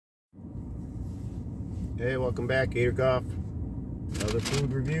Hey, welcome back, Gator Golf. Another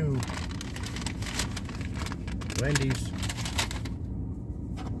food review. Wendys.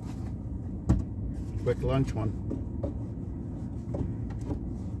 Quick lunch one.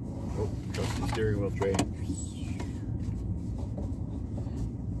 Oh, trusty steering wheel tray.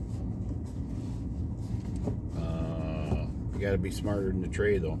 You gotta be smarter than the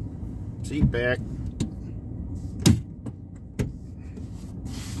tray though. Seat back.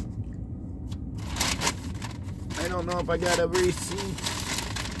 I don't know if I got a receipt.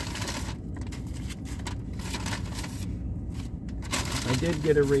 I did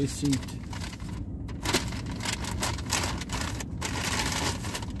get a receipt.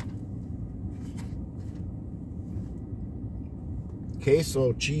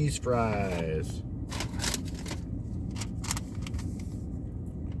 Queso cheese fries.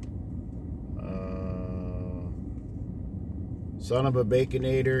 Son of a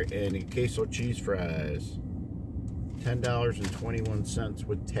baconator and a queso cheese fries. $10.21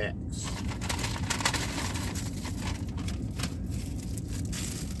 with tax.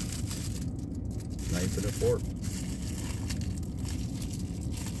 Knife and a fork.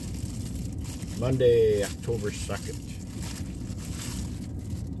 Monday, October 2nd.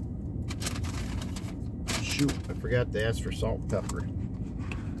 Shoot, I forgot to ask for salt and pepper.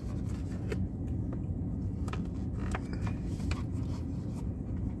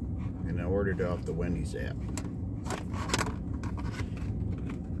 And I ordered off the Wendys app.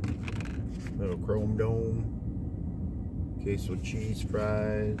 Little chrome dome, queso cheese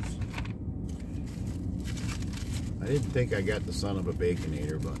fries. I didn't think I got the son of a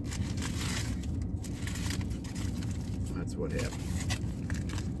baconator, but that's what happened.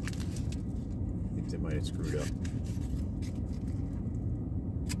 I think they might have screwed up.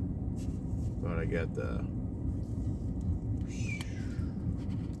 Thought I got the,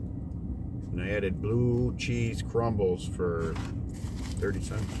 and I added blue cheese crumbles for 30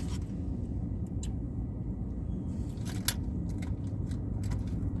 cents.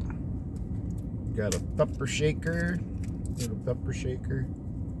 Got a pepper shaker, little pepper shaker.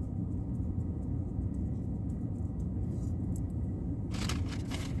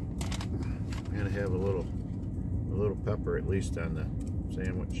 Gotta have a little pepper at least on the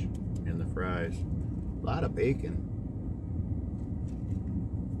sandwich and the fries. A lot of bacon.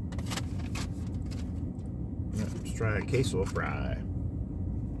 Let's try a queso fry.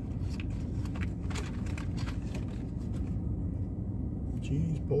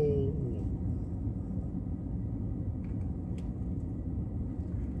 Cheese bowl.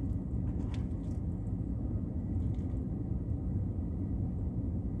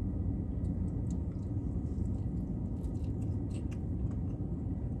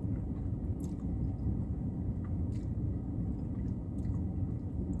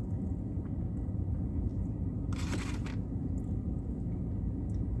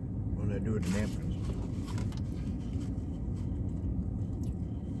 I do with the napkins.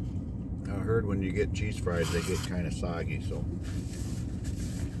 I heard when you get cheese fries, they get kind of soggy, so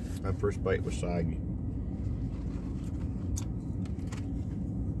my first bite was soggy.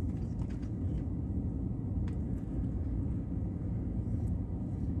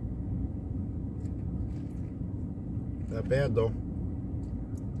 Not bad though.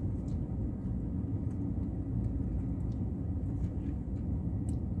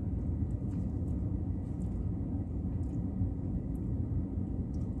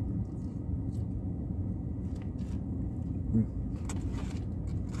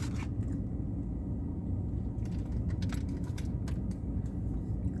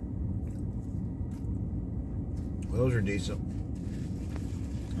 Those are decent.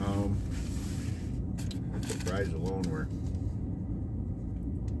 The fries alone were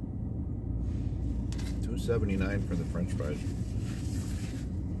 $2.79 for the French fries.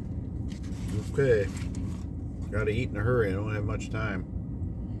 Okay, gotta eat in a hurry. I don't have much time.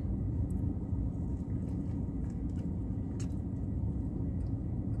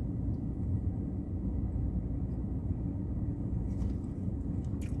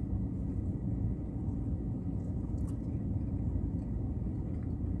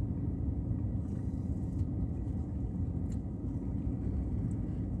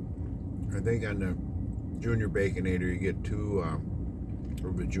 I think on the junior baconator you get two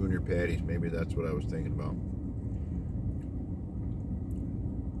of the junior patties. Maybe that's what I was thinking about.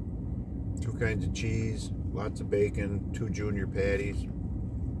 Two kinds of cheese, lots of bacon, two junior patties,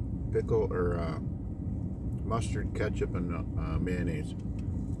 pickle or mustard, ketchup, and mayonnaise.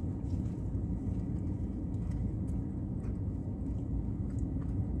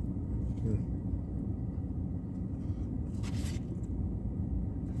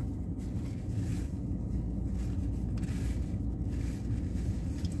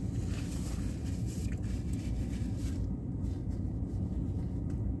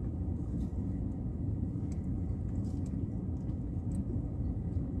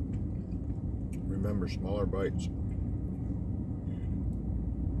 Remember, smaller bites.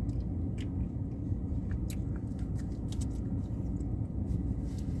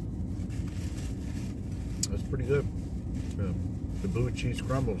 That's pretty good. The blue cheese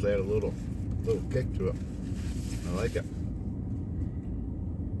crumbles add a little kick to it. I like it.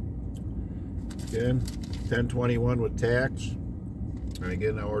 Again, $10.21 with tax. And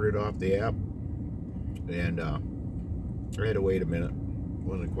again, I ordered off the app, and I had to wait a minute.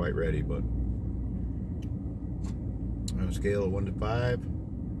 Wasn't quite ready, but on a scale of 1 to 5,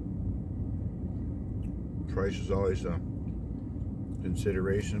 price is always a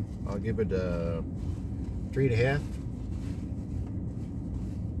consideration. I'll give it a 3.5.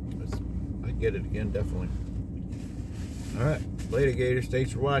 I get it again, definitely. All right, later, Gators.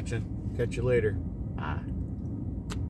 Thanks for watching. Catch you later.